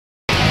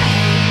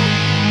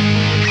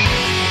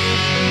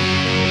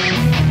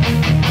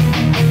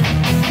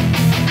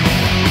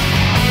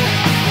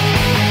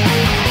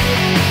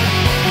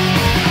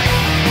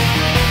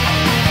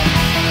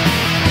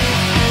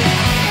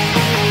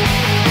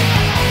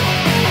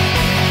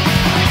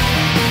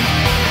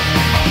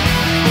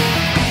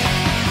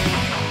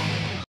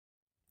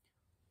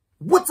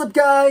What's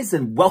up, guys,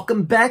 and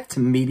welcome back to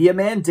Media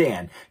Man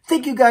Dan.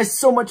 Thank you guys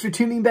so much for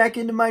tuning back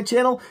into my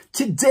channel.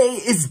 Today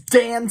is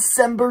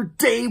Dancember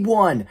Day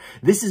 1.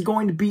 This is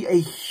going to be a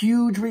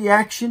huge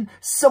reaction.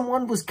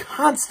 Someone was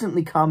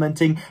constantly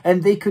commenting,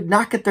 and they could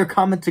not get their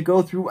comment to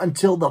go through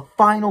until the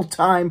final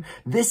time.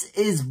 This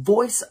is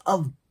Voice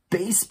of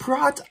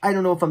Baceprot. I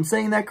don't know if I'm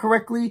saying that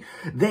correctly.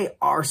 They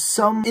are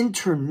some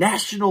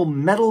international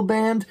metal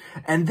band,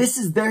 and this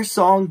is their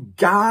song,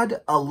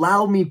 God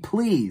Allow Me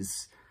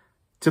Please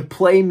to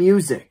Play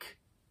Music.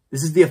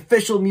 This is the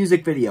official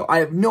music video. I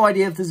have no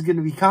idea if this is going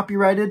to be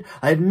copyrighted.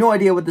 I have no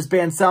idea what this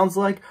band sounds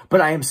like, but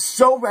I am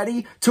so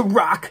ready to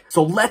rock,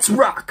 so let's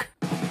rock!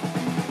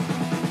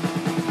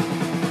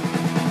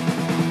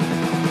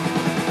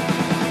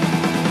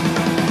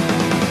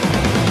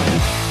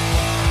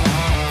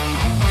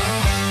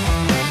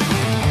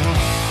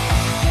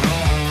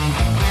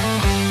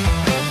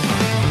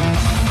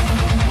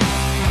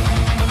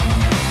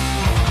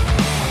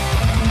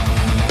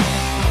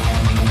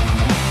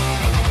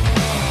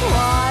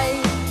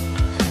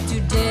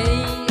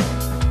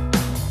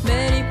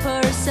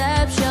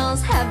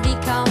 Have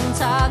become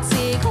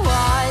toxic.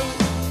 Why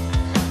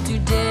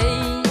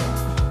today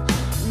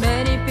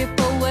many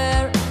people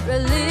wear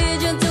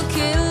religion to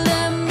kill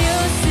the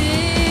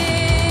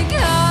music?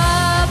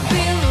 I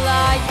feel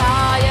like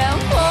I am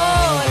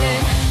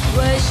falling,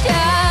 pushed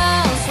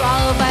down,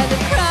 swallowed by the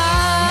crowd.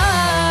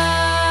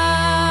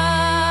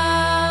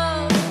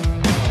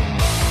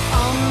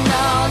 I'm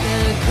not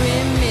a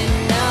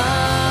criminal,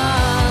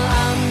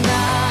 I'm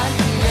not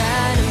the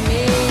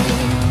enemy.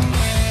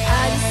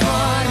 I just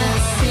wanna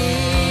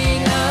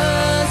sing a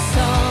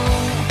song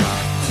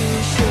to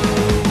show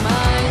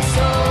my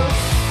soul.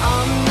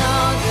 I'm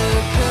not the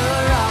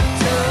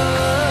corrupter,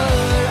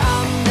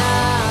 I'm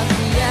not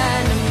the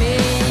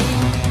enemy.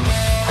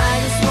 I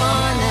just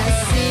wanna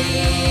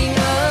sing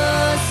a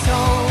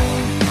song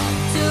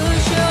to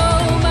show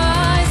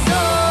my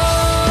soul.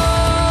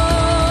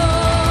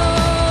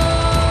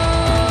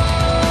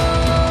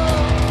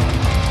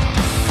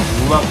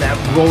 Love that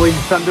rolling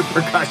thunder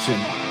percussion.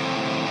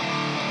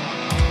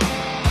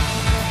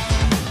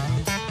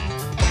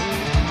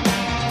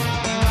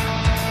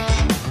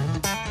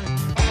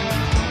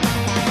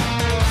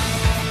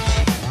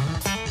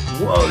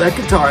 Whoa, that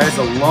guitar has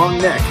a long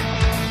neck.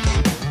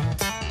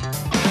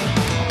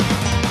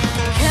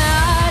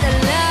 God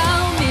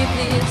allow me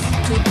please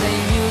to play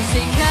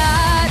music.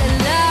 God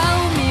allow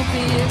me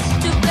please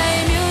to play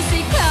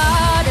music.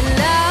 God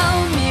allow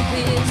me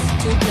please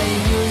to play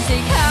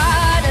music.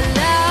 God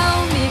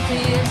allow me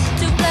please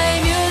to play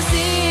music.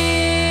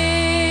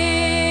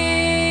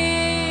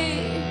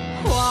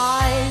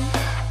 Why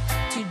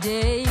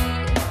today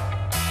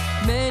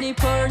many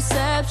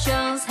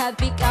perceptions have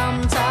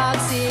become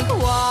toxic?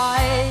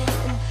 Why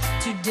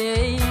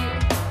today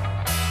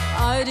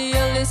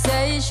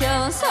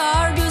idealizations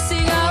are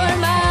using our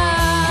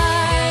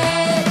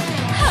mind?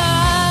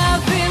 I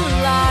feel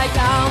like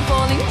I'm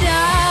falling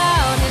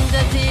down in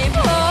the deep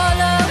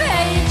hole of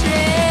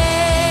hatred.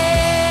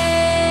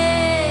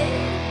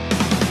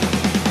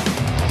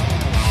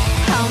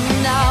 I'm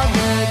not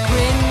the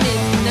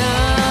criminal,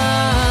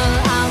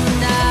 I'm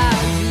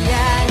not the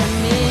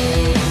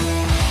enemy.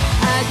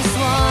 I just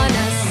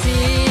wanna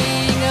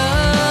sing a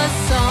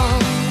song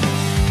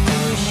to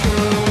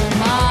show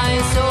my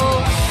soul.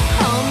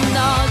 I'm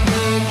not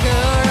the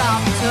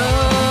corrupter,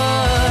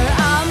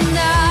 I'm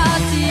not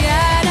the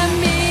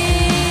enemy.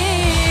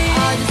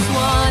 I just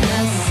wanna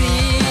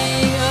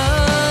sing a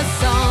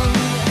song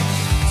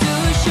to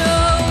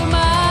show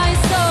my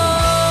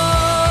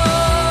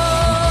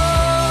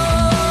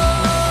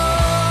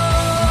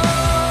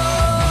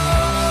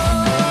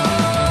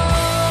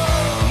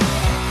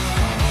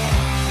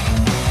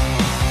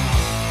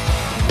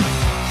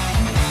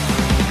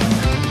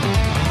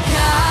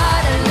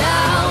God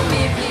allow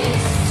me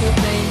please to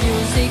play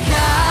music.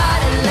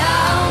 God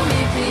allow me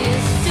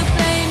please to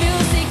play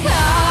music.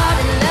 God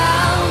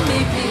allow me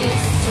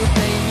please to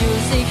play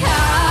music.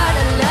 God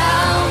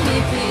allow me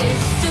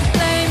please to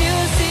play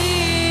music.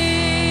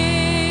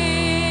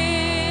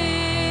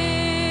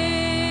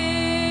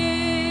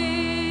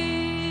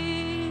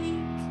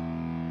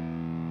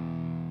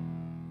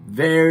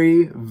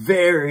 Very,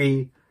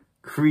 very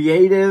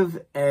creative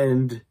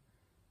and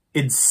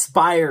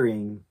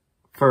inspiring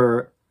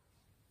for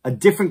a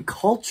different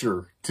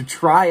culture to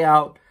try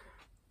out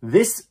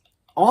this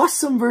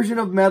awesome version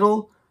of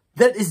metal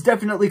that is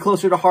definitely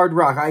closer to hard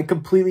rock. I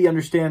completely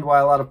understand why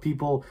a lot of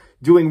people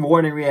doing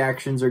warning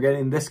reactions are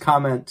getting this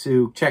comment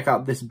to check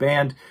out this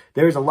band.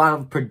 There's a lot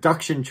of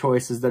production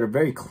choices that are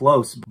very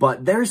close,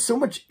 but there's so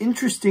much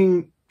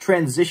interesting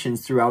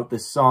transitions throughout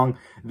this song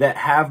that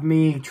have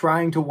me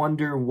trying to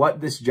wonder what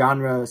this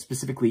genre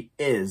specifically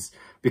is,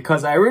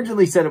 because I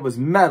originally said it was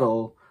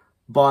metal,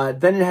 but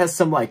then it has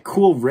some like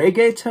cool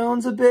reggae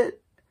tones a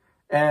bit,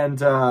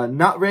 and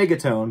not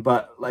reggaeton,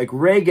 but like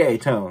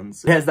reggae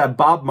tones. It has that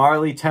Bob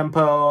Marley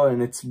tempo,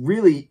 and it's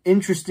really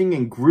interesting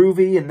and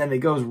groovy, and then it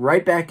goes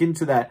right back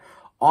into that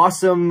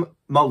awesome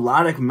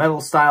melodic metal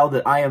style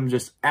that I am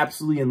just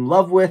absolutely in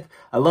love with.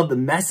 I love the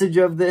message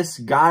of this.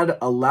 God,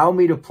 allow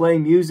me to play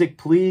music,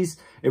 please.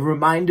 It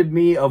reminded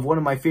me of one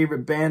of my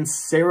favorite bands,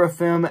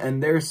 Seraphim,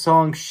 and their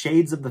song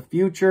Shades of the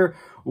Future,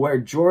 where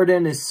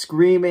Jordan is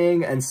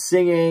screaming and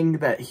singing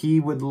that he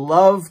would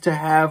love to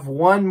have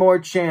one more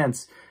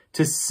chance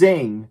to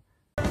sing.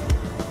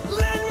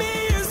 Lend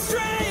me your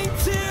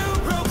strength to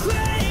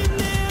proclaim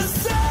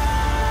this song.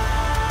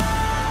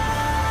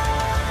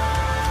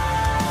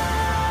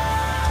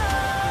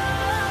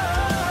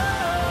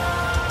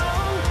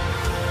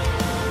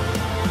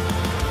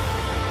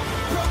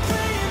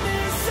 Proclaim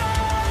this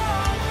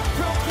song.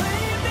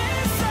 Proclaim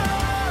this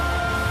song.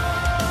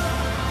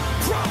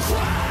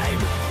 Proclaim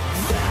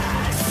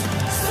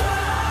this song.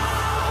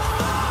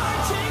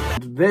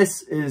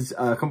 This is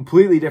a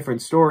completely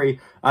different story.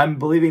 I'm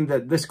believing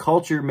that this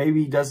culture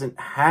maybe doesn't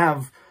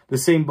have the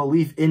same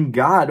belief in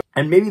God.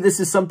 And maybe this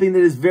is something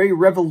that is very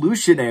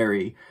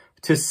revolutionary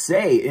to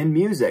say in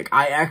music.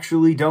 I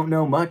actually don't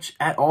know much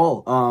at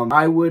all.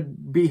 I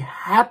would be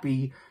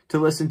happy to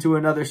listen to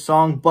another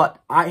song,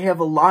 but I have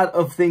a lot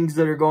of things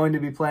that are going to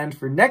be planned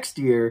for next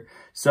year,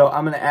 so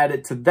I'm going to add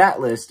it to that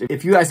list.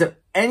 If you guys have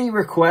any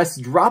requests,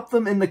 drop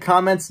them in the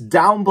comments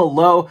down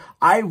below.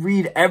 I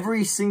read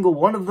every single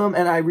one of them,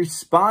 and I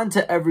respond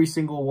to every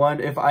single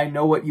one if I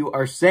know what you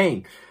are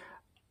saying.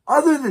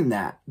 Other than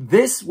that,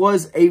 this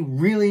was a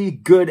really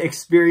good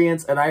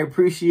experience, and I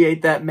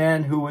appreciate that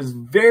man who was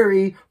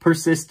very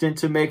persistent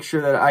to make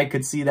sure that I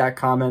could see that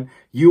comment.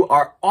 You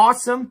are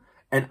awesome,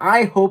 and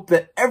I hope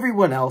that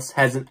everyone else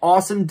has an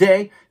awesome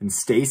day, and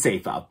stay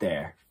safe out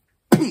there.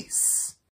 Peace.